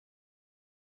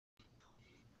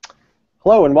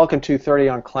Hello and welcome to 30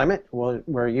 on Climate,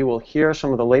 where you will hear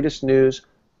some of the latest news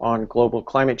on global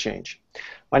climate change.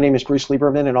 My name is Bruce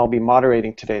Lieberman and I'll be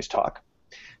moderating today's talk.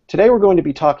 Today we're going to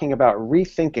be talking about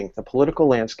rethinking the political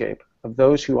landscape of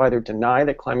those who either deny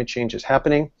that climate change is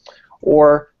happening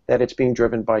or that it's being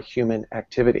driven by human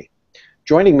activity.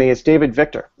 Joining me is David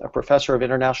Victor, a professor of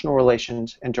international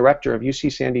relations and director of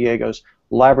UC San Diego's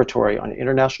Laboratory on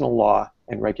International Law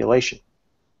and Regulation.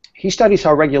 He studies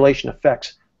how regulation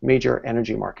affects major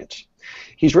energy markets.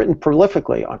 He's written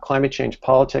prolifically on climate change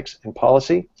politics and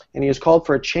policy, and he has called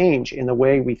for a change in the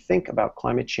way we think about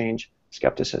climate change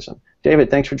skepticism. David,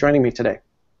 thanks for joining me today.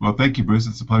 Well, thank you, Bruce.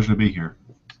 It's a pleasure to be here.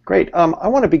 Great. I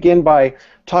want to begin by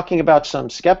talking about some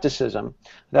skepticism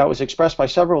that was expressed by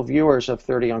several viewers of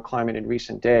 30 on Climate in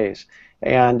recent days.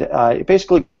 And it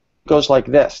basically goes like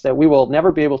this, that we will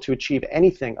never be able to achieve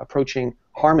anything approaching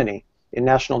harmony in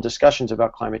national discussions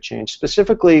about climate change,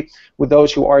 specifically with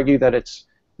those who argue that it's,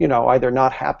 either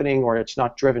not happening or it's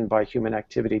not driven by human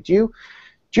activity. Do you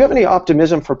have any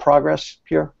optimism for progress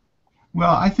here?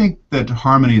 Well, I think that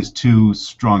harmony is too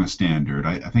strong a standard.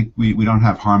 I think we don't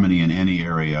have harmony in any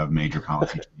area of major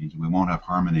policy change. We won't have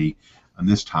harmony on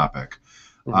this topic.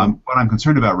 What I'm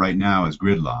concerned about right now is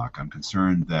gridlock. I'm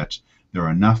concerned that there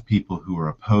are enough people who are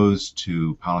opposed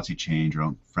to policy change or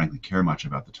don't frankly care much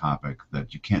about the topic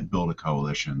that you can't build a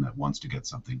coalition that wants to get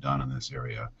something done in this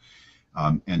area.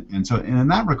 And so in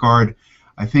that regard,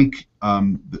 I think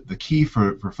the key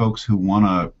for folks who want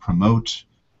to promote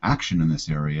action in this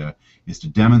area is to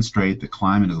demonstrate that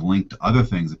climate is linked to other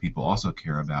things that people also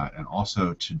care about, and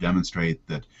also to demonstrate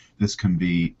that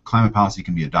climate policy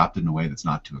can be adopted in a way that's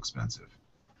not too expensive.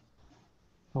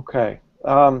 Okay.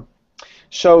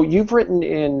 So you've written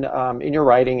in your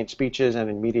writing, in speeches, and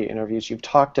in media interviews, you've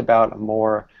talked about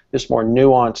this more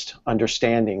nuanced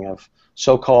understanding of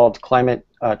so-called climate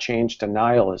change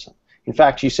denialism. In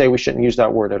fact, you say we shouldn't use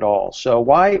that word at all. So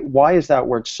why is that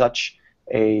word such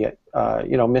a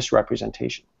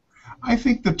misrepresentation? I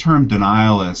think the term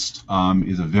denialist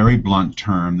is a very blunt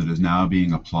term that is now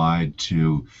being applied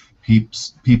to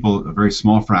people. A very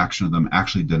small fraction of them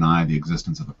actually deny the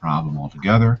existence of the problem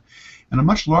altogether. And a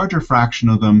much larger fraction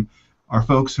of them are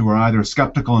folks who are either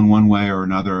skeptical in one way or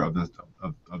another of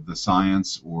the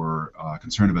science, or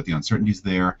concerned about the uncertainties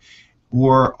there,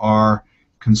 or are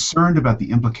concerned about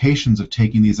the implications of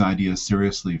taking these ideas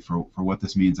seriously for what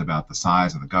this means about the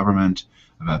size of the government,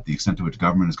 about the extent to which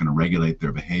government is going to regulate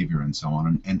their behavior, and so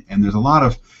on. And there's a lot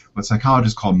of what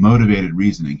psychologists call motivated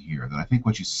reasoning here, that I think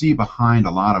what you see behind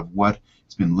a lot of what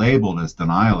has been labeled as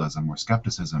denialism or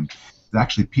skepticism is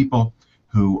actually people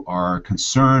who are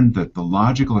concerned that the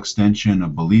logical extension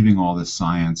of believing all this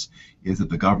science is that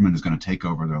the government is going to take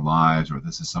over their lives, or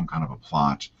this is some kind of a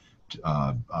plot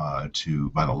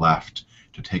by the left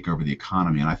to take over the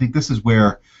economy. And I think this is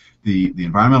where the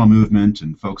environmental movement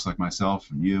and folks like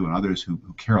myself and you and others who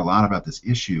care a lot about this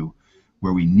issue,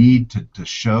 where we need to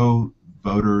show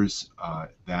voters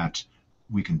that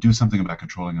we can do something about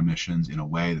controlling emissions in a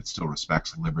way that still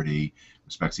respects liberty,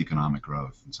 respects economic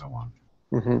growth, and so on.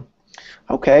 Mm-hmm.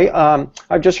 Okay,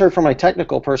 I've just heard from my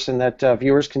technical person that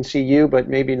viewers can see you, but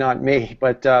maybe not me.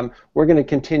 But we're going to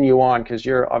continue on because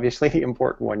you're obviously the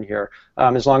important one here.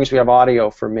 As long as we have audio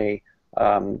for me,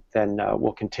 then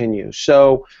we'll continue.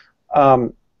 So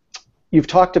you've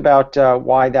talked about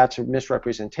why that's a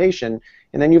misrepresentation,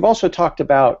 and then you've also talked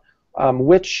about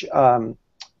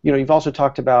you've also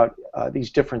talked about these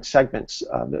different segments,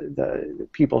 the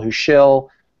people who shill,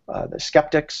 the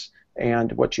skeptics,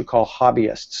 and what you call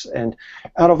hobbyists. And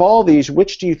out of all these,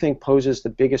 which do you think poses the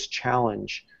biggest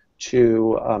challenge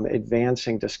to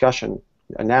advancing discussion,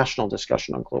 a national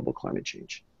discussion on global climate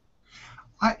change?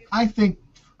 I think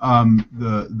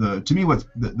to me what's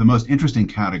the most interesting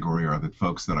category are the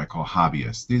folks that I call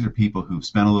hobbyists. These are people who've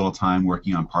spent a little time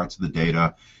working on parts of the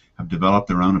data, have developed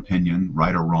their own opinion,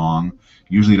 right or wrong,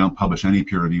 usually don't publish any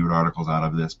peer-reviewed articles out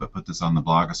of this, but put this on the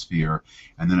blogosphere,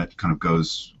 and then it kind of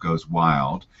goes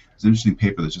wild. There's an interesting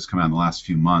paper that's just come out in the last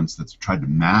few months that's tried to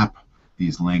map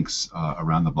these links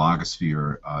around the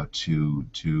blogosphere to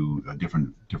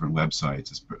different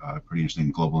websites. It's pretty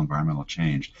interesting, global environmental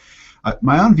change.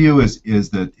 My own view is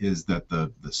that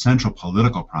the central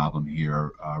political problem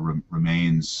here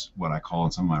remains what I call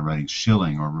in some of my writings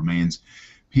shilling, or remains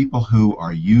people who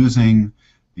are using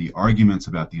the arguments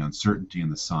about the uncertainty in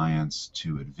the science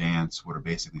to advance what are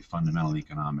basically fundamental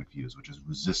economic views, which is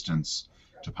resistance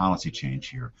to policy change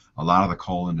here. A lot of the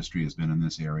coal industry has been in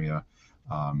this area.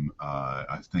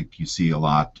 I think you see a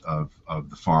lot of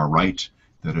the far right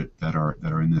that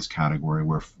are in this category,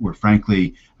 where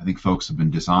frankly I think folks have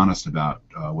been dishonest about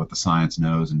what the science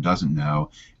knows and doesn't know,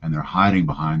 and they're hiding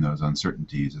behind those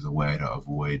uncertainties as a way to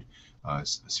avoid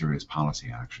serious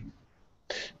policy action.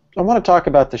 I want to talk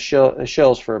about the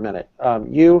shills for a minute.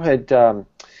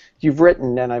 You've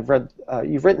written, and I've read,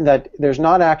 you've written that there's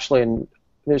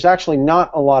actually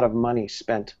not a lot of money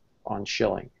spent on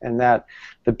shilling, and that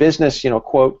the business,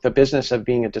 quote, the business of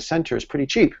being a dissenter is pretty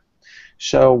cheap.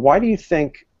 So why do you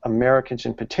think Americans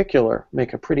in particular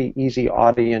make a pretty easy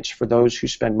audience for those who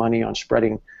spend money on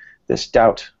spreading this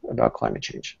doubt about climate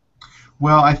change?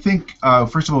 Well, I think,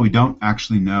 first of all, we don't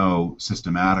actually know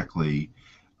systematically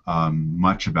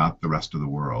much about the rest of the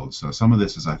world. So some of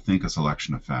this is, I think, a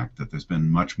selection effect, that there's been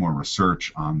much more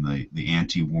research on the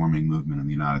anti-warming movement in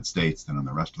the United States than in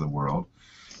the rest of the world.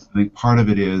 I think part of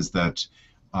it is that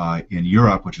in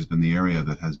Europe, which has been the area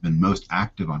that has been most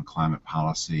active on climate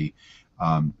policy,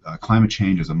 climate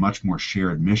change is a much more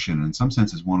shared mission, and in some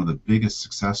sense is one of the biggest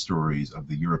success stories of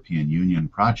the European Union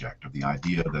project, of the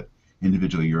idea that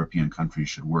individual European countries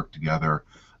should work together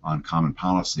on common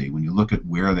policy. When you look at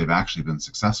where they've actually been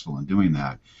successful in doing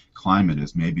that, climate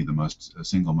is maybe the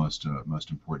single most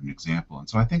important example. And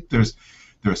so I think there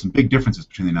are some big differences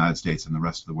between the United States and the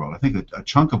rest of the world. I think that a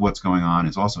chunk of what's going on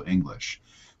is also English.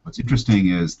 What's interesting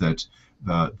is that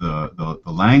the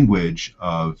language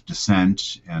of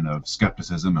dissent and of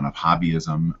skepticism and of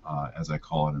hobbyism, as I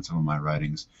call it in some of my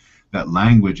writings, that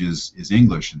language is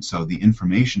English, and so the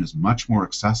information is much more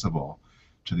accessible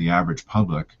to the average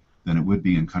public than it would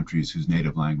be in countries whose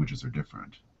native languages are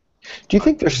different. Do you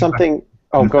think there's something?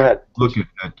 Oh, go ahead. Look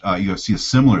at you see a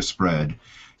similar spread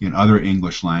in other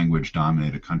English language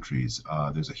dominated countries.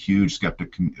 There's a huge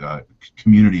skeptic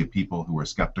community of people who are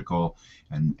skeptical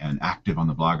and active on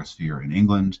the blogosphere in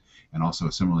England, and also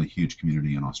a similarly huge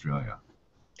community in Australia.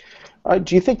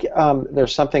 Do you think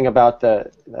there's something about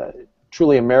the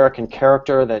truly American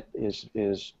character that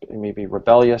is maybe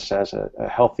rebellious, as a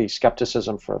healthy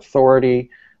skepticism for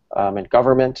authority and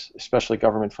government, especially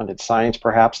government-funded science,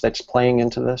 perhaps, that's playing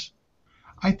into this?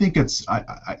 I think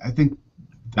I think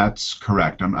that's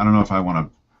correct. I don't know if I want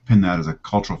to pin that as a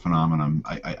cultural phenomenon.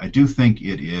 I do think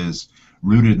it is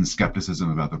rooted in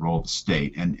skepticism about the role of the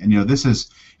state, and this is,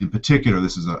 in particular,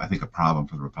 I think a problem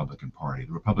for the Republican Party.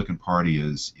 The Republican Party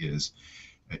is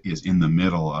in the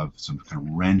middle of some kind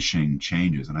of wrenching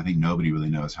changes, and I think nobody really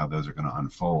knows how those are going to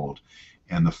unfold.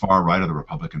 And the far right of the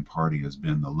Republican Party has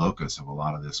been the locus of a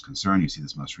lot of this concern. You see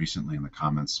this most recently in the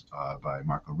comments by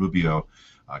Marco Rubio,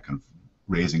 kind of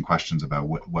raising questions about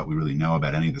what we really know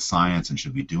about any of the science, and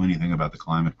should we do anything about the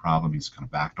climate problem. He's kind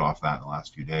of backed off that in the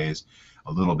last few days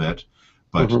a little bit.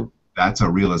 But that's a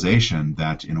realization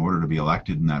that in order to be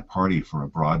elected in that party for a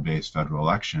broad-based federal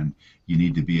election, you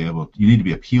need to be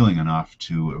appealing enough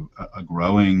to a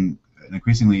growing, an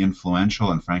increasingly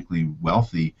influential and frankly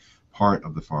wealthy part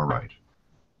of the far right.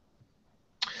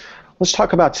 Let's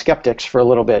talk about skeptics for a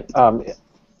little bit.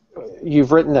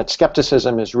 You've written that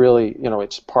skepticism is really,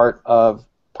 it's part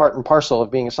and parcel of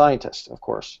being a scientist, of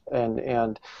course,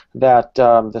 and that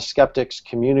the skeptics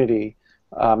community,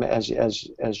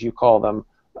 as you call them,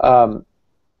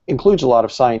 includes a lot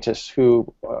of scientists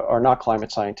who are not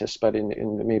climate scientists, but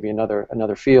in maybe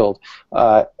another field.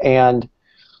 And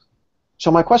so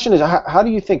my question is, how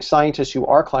do you think scientists who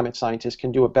are climate scientists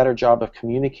can do a better job of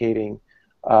communicating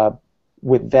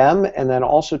with them, and then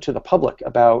also to the public,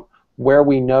 about where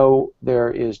we know there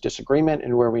is disagreement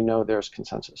and where we know there's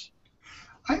consensus?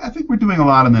 I think we're doing a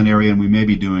lot in that area, and we may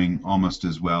be doing almost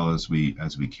as well as we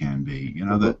can be.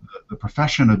 The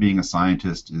profession of being a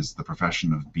scientist is the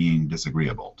profession of being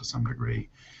disagreeable to some degree.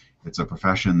 It's a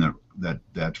profession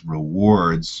that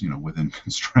rewards, within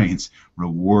constraints,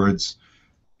 rewards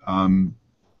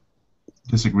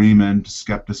disagreement,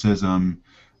 skepticism.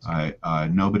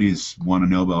 Nobody's won a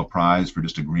Nobel Prize for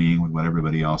just agreeing with what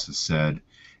everybody else has said,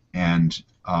 and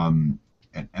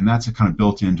that's a kind of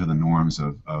built into the norms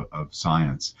of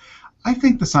science. I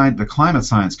think the climate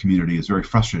science community is very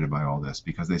frustrated by all this,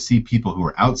 because they see people who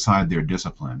are outside their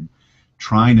discipline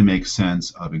trying to make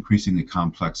sense of increasingly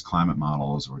complex climate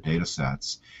models or data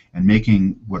sets and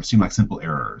making what seem like simple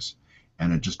errors.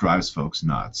 And it just drives folks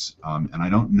nuts. And I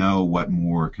don't know what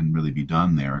more can really be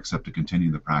done there, except to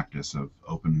continue the practice of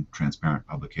open, transparent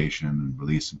publication and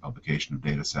release and publication of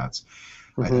data sets.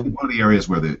 I think one of the areas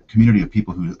where the community of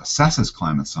people who assesses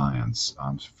climate science,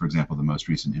 for example, the most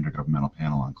recent Intergovernmental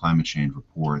Panel on Climate Change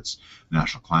reports, the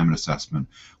National Climate Assessment,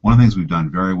 one of the things we've done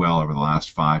very well over the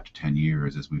last 5 to 10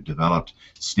 years is we've developed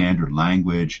standard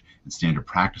language and standard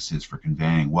practices for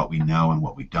conveying what we know and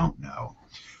what we don't know.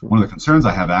 One of the concerns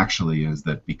I have actually is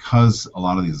that because a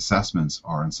lot of these assessments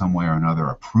are in some way or another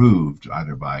approved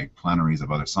either by plenaries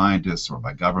of other scientists or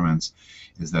by governments,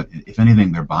 is that if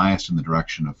anything they're biased in the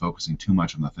direction of focusing too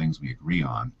much on the things we agree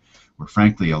on, where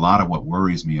frankly a lot of what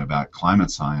worries me about climate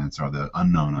science are the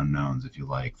unknown unknowns, if you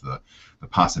like, the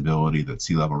possibility that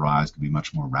sea level rise could be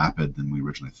much more rapid than we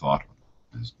originally thought.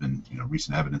 There's been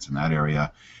recent evidence in that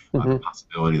area. The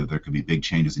possibility that there could be big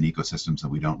changes in ecosystems that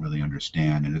we don't really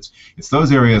understand, and it's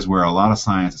those areas where a lot of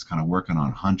science is kind of working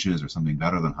on hunches or something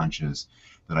better than hunches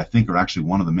that I think are actually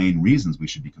one of the main reasons we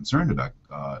should be concerned about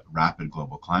rapid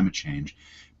global climate change.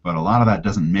 But a lot of that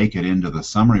doesn't make it into the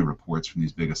summary reports from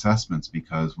these big assessments,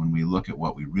 because when we look at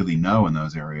what we really know in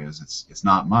those areas, it's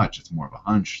not much. It's more of a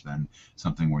hunch than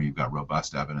something where you've got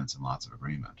robust evidence and lots of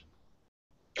agreement.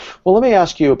 Well, let me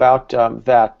ask you about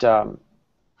that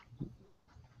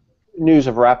news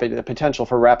of the potential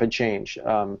for rapid change,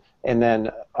 and then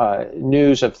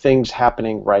news of things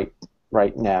happening right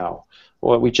now.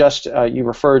 Well, you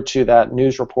referred to that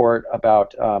news report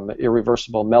about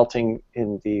irreversible melting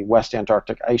in the West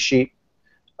Antarctic ice sheet.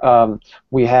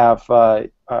 We have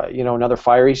another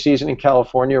fiery season in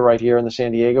California right here in the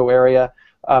San Diego area.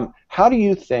 How do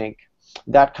you think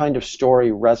that kind of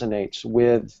story resonates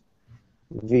with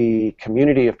the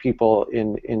community of people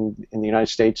in the United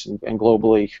States and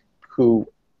globally who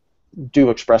do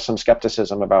express some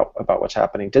skepticism about what's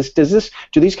happening? Do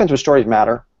these kinds of stories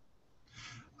matter?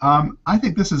 I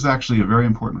think this is actually a very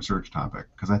important research topic,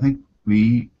 because I think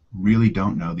we really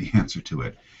don't know the answer to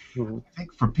it. I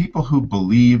think for people who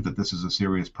believe that this is a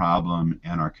serious problem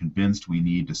and are convinced we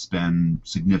need to spend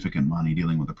significant money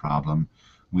dealing with the problem,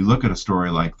 we look at a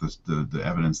story like the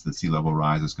evidence that sea level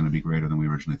rise is going to be greater than we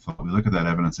originally thought. We look at that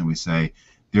evidence and we say,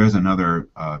 there's another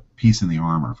piece in the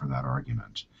armor for that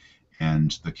argument,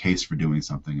 and the case for doing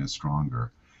something is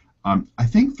stronger. I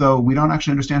think, though, we don't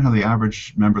actually understand how the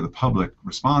average member of the public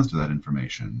responds to that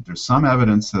information. There's some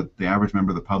evidence that the average member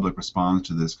of the public responds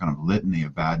to this kind of litany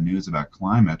of bad news about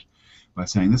climate by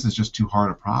saying this is just too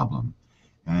hard a problem,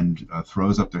 and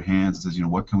throws up their hands and says,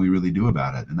 what can we really do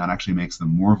about it? And that actually makes them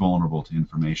more vulnerable to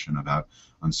information about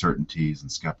uncertainties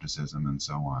and skepticism and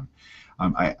so on.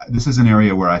 This is an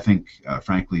area where I think,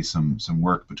 frankly, some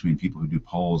work between people who do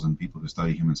polls and people who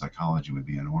study human psychology would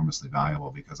be enormously valuable,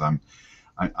 because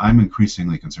I'm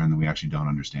increasingly concerned that we actually don't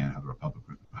understand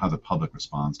how the public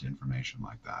responds to information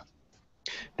like that.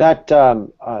 That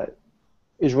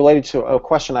is related to a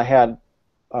question I had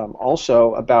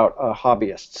also about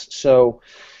hobbyists. So,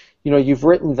 you've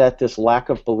written that this lack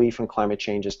of belief in climate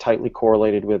change is tightly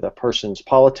correlated with a person's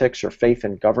politics or faith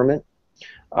in government,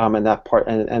 and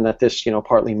that this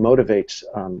partly motivates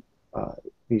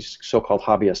these so-called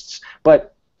hobbyists.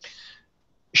 But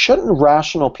shouldn't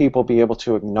rational people be able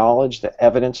to acknowledge the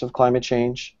evidence of climate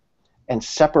change and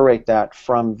separate that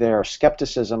from their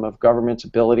skepticism of government's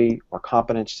ability or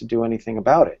competence to do anything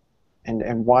about it?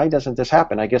 And why doesn't this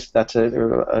happen? I guess that's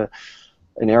an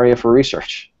area for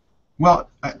research. Well,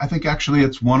 I think actually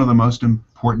it's one of the most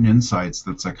important insights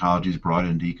that psychology has brought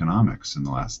into economics in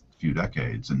the last few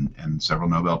decades, and several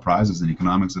Nobel Prizes in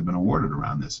economics have been awarded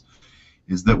around this,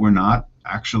 is that we're not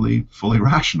actually fully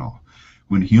rational.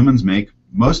 When humans make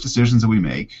most decisions that we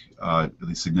make, at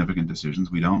least significant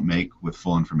decisions, we don't make with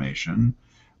full information.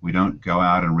 We don't go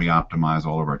out and re-optimize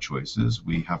all of our choices.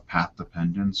 We have path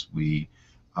dependence. We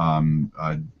have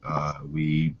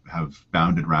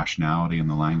bounded rationality in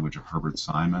the language of Herbert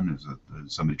Simon,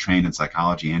 who's somebody trained in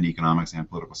psychology and economics and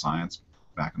political science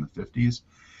back in the 50s.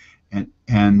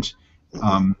 And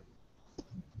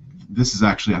this is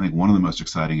actually, I think, one of the most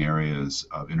exciting areas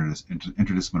of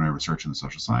interdisciplinary research in the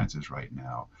social sciences right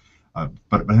now.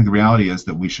 But I think the reality is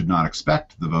that we should not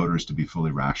expect the voters to be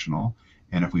fully rational.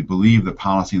 And if we believe that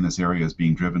policy in this area is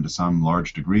being driven to some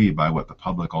large degree by what the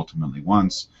public ultimately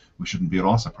wants, we shouldn't be at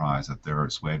all surprised that they're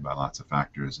swayed by lots of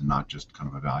factors and not just kind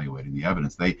of evaluating the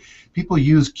evidence. People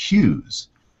use cues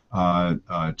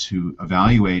to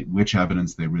evaluate which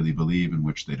evidence they really believe and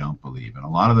which they don't believe. And a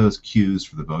lot of those cues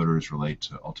for the voters relate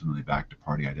to ultimately back to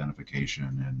party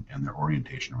identification and their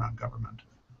orientation around government.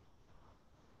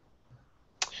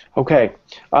 Okay,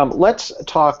 let's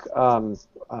talk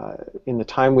in the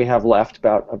time we have left,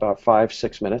 about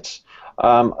 5-6 minutes,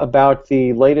 about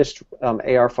the latest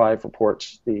AR5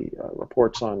 reports, the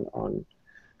reports on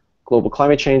global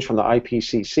climate change from the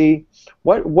IPCC.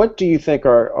 What do you think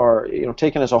are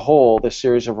taken as a whole, this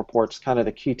series of reports, kind of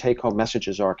the key take-home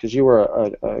messages are? Because you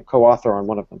were a co-author on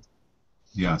one of them.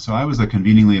 Yeah, so I was the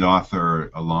convening lead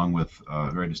author, along with a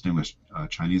very distinguished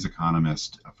Chinese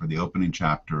economist, for the opening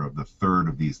chapter of the third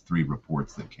of these 3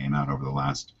 reports that came out over the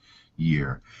last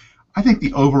year. I think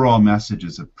the overall message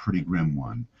is a pretty grim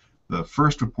one. The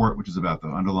first report, which is about the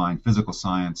underlying physical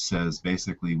science, says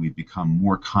basically we've become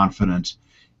more confident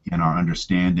in our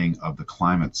understanding of the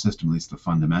climate system, at least the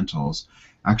fundamentals.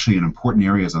 Actually, in important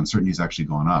areas, uncertainty has actually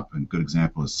gone up, and a good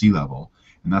example is sea level.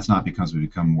 And that's not because we've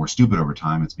become more stupid over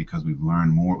time, it's because we've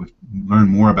learned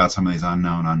more about some of these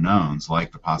unknown unknowns,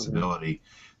 like the possibility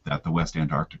that the West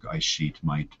Antarctic ice sheet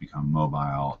might become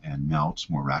mobile and melt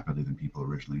more rapidly than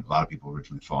a lot of people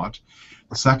originally thought.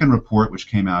 The second report, which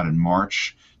came out in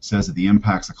March, says that the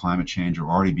impacts of climate change are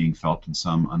already being felt in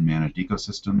some unmanaged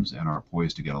ecosystems and are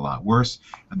poised to get a lot worse.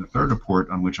 And the third report,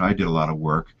 on which I did a lot of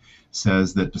work,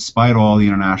 says that despite all the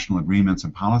international agreements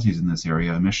and policies in this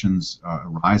area, emissions are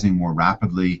rising more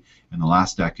rapidly in the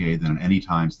last decade than at any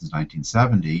time since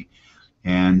 1970.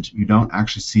 And you don't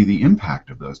actually see the impact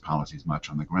of those policies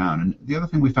much on the ground. And the other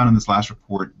thing we found in this last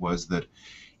report was that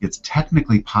it's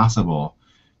technically possible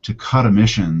to cut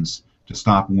emissions to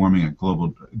stop warming at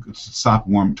total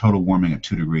warming at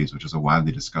 2 degrees, which is a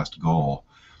widely discussed goal.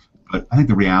 But I think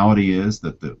the reality is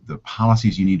that the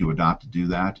policies you need to adopt to do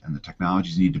that and the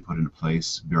technologies you need to put into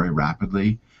place very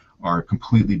rapidly are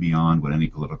completely beyond what any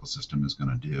political system is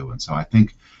going to do. And so I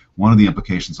think one of the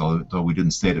implications, although we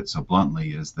didn't state it so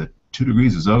bluntly, is that 2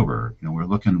 degrees is over. We're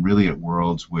looking really at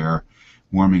worlds where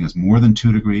warming is more than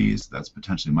 2 degrees. That's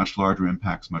potentially much larger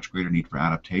impacts, much greater need for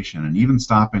adaptation, and even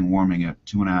stopping warming at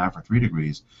 2.5 or 3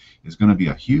 degrees is going to be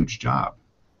a huge job.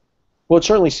 Well, it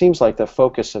certainly seems like the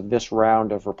focus of this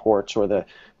round of reports, or the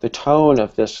tone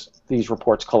of these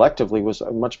reports collectively, was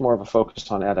much more of a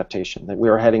focus on adaptation, that we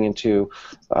are heading into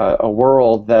a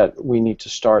world that we need to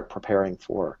start preparing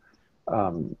for.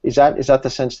 Is that the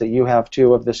sense that you have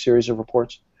too of this series of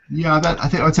reports? Yeah,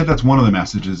 I would say that's one of the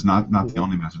messages, not the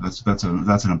only message. That's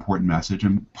an important message,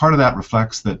 and part of that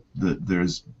reflects that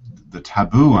there's the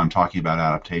taboo on talking about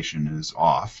adaptation is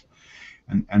off,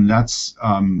 and that's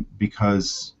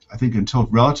because I think until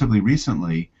relatively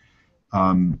recently,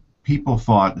 people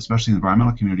thought, especially the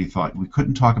environmental community, thought we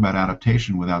couldn't talk about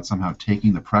adaptation without somehow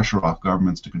taking the pressure off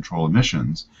governments to control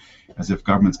emissions, as if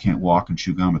governments can't walk and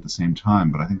chew gum at the same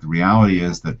time. But I think the reality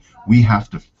is that we have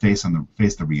to face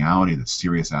the reality that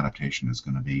serious adaptation is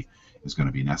going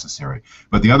to be necessary.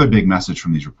 But the other big message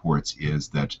from these reports is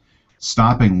that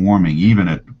stopping warming, even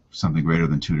at something greater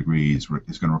than 2 degrees,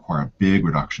 is going to require big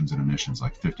reductions in emissions,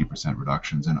 like 50%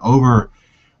 reductions. And over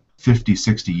 50,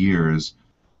 60 years,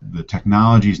 the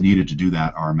technologies needed to do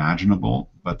that are imaginable,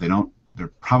 but they're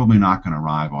probably not going to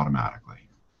arrive automatically.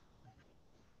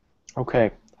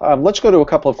 Okay. Let's go to a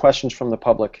couple of questions from the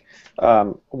public.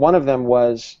 One of them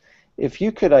was, if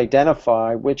you could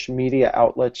identify which media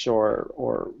outlets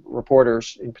or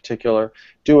reporters in particular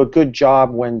do a good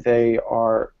job when they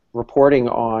are reporting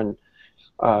on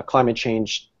climate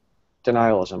change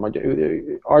denialism.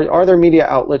 Are there media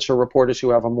outlets or reporters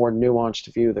who have a more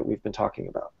nuanced view that we've been talking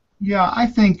about? Yeah, I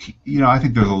think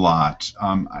there's a lot.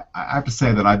 I have to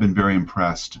say that I've been very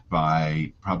impressed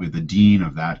by probably the dean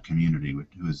of that community,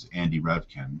 who is Andy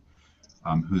Revkin,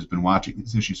 who's been watching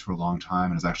these issues for a long time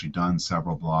and has actually done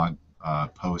several blog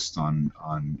posts on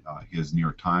his New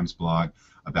York Times blog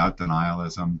about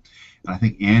denialism. And I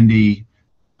think Andy,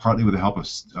 partly with the help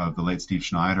of the late Steve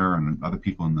Schneider and other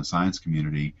people in the science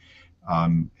community,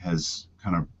 has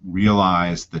kind of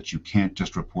realized that you can't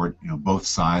just report both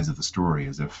sides of the story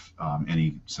as if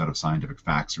any set of scientific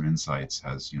facts or insights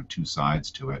has 2 sides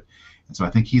to it. And so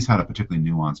I think he's had a particularly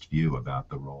nuanced view about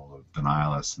the role of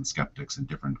denialists and skeptics in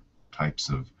different types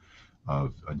of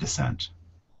dissent.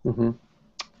 Mm-hmm.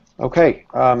 Okay,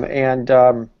 and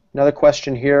another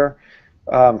question here.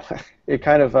 It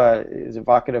kind of is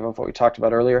evocative of what we talked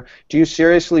about earlier. Do you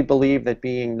seriously believe that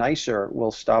being nicer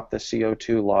will stop the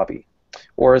CO2 lobby?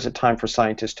 Or is it time for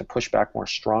scientists to push back more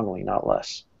strongly, not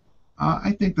less?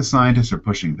 I think the scientists are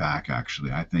pushing back,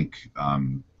 actually. I think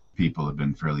people have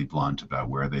been fairly blunt about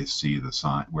where they see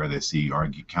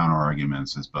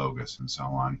counter-arguments as bogus and so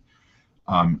on.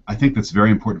 I think that's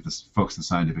very important for folks in the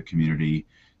scientific community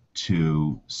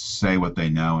to say what they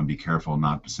know and be careful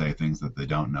not to say things that they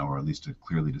don't know, or at least to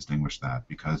clearly distinguish that,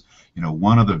 because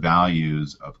one of the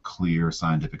values of clear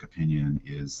scientific opinion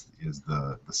is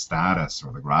the status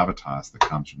or the gravitas that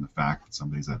comes from the fact that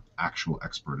somebody's an actual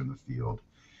expert in the field.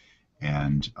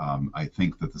 And I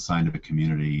think that the scientific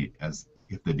community,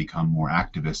 if they become more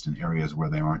activist in areas where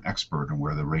they aren't expert and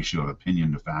where the ratio of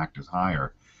opinion to fact is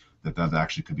higher, that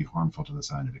actually could be harmful to the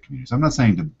scientific community. So I'm not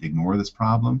saying to ignore this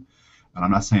problem, and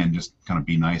I'm not saying just kind of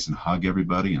be nice and hug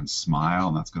everybody and smile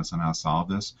and that's going to somehow solve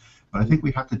this. But I think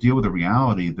we have to deal with the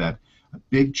reality that a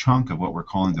big chunk of what we're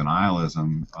calling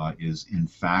denialism is in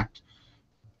fact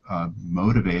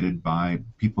motivated by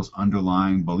people's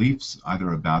underlying beliefs,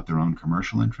 either about their own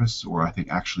commercial interests or I think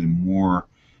actually more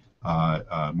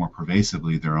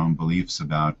pervasively their own beliefs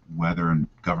about whether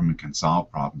government can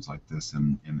solve problems like this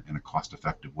in a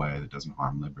cost-effective way that doesn't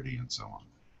harm liberty and so on.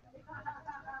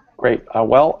 Great.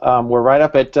 We're right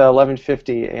up at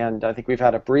 11:50, and I think we've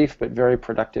had a brief but very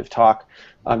productive talk.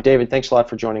 David, thanks a lot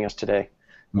for joining us today.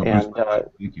 No, and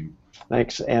thank you.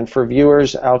 Thanks. And for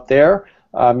viewers out there,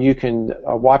 you can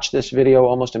watch this video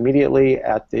almost immediately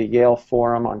at the Yale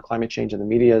Forum on Climate Change and the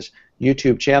Media's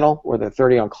YouTube channel, or the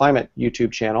 30 on Climate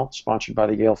YouTube channel, sponsored by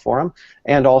the Yale Forum,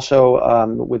 and also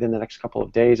within the next couple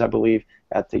of days, I believe,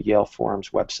 at the Yale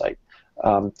Forum's website.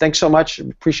 Thanks so much.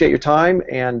 Appreciate your time,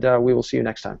 and we will see you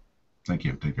next time. Thank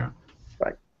you. Take care.